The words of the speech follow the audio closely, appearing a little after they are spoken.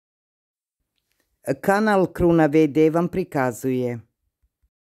Kanal Kruna VD vam prikazuje.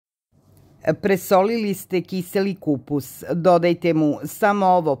 Presolili ste kiseli kupus, dodajte mu samo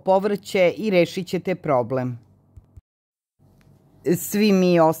ovo povrće i rešit ćete problem. Svi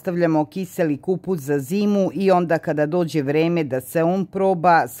mi ostavljamo kiseli kupus za zimu i onda kada dođe vreme da se on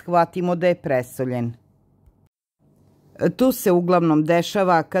proba, shvatimo da je presoljen. To se uglavnom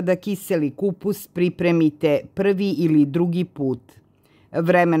dešava kada kiseli kupus pripremite prvi ili drugi put.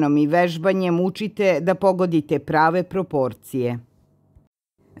 Vremenom i vežbanjem učite da pogodite prave proporcije.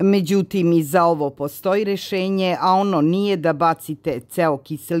 Međutim, i za ovo postoji rešenje, a ono nije da bacite ceo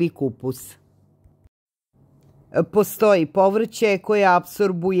kiseli kupus. Postoji povrće koje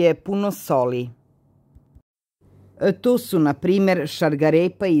apsorbuje puno soli. To su, na primjer,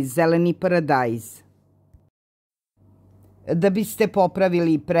 šargarepa i zeleni paradajz. Da biste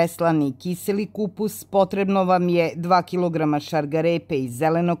popravili preslani kiseli kupus, potrebno vam je 2 kg šargarepe i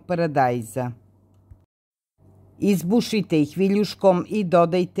zelenog paradajza. Izbušite ih viljuškom i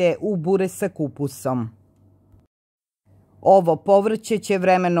dodajte u bure sa kupusom. Ovo povrće će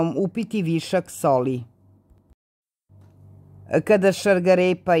vremenom upiti višak soli. Kada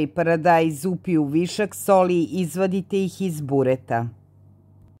šargarepa i paradajz upiju višak soli, izvadite ih iz bureta.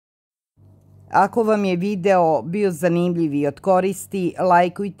 Ako vam je video bio zanimljiv i od koristi,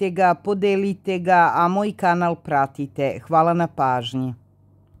 lajkujte ga, podelite ga, a moj kanal pratite. Hvala na pažnji.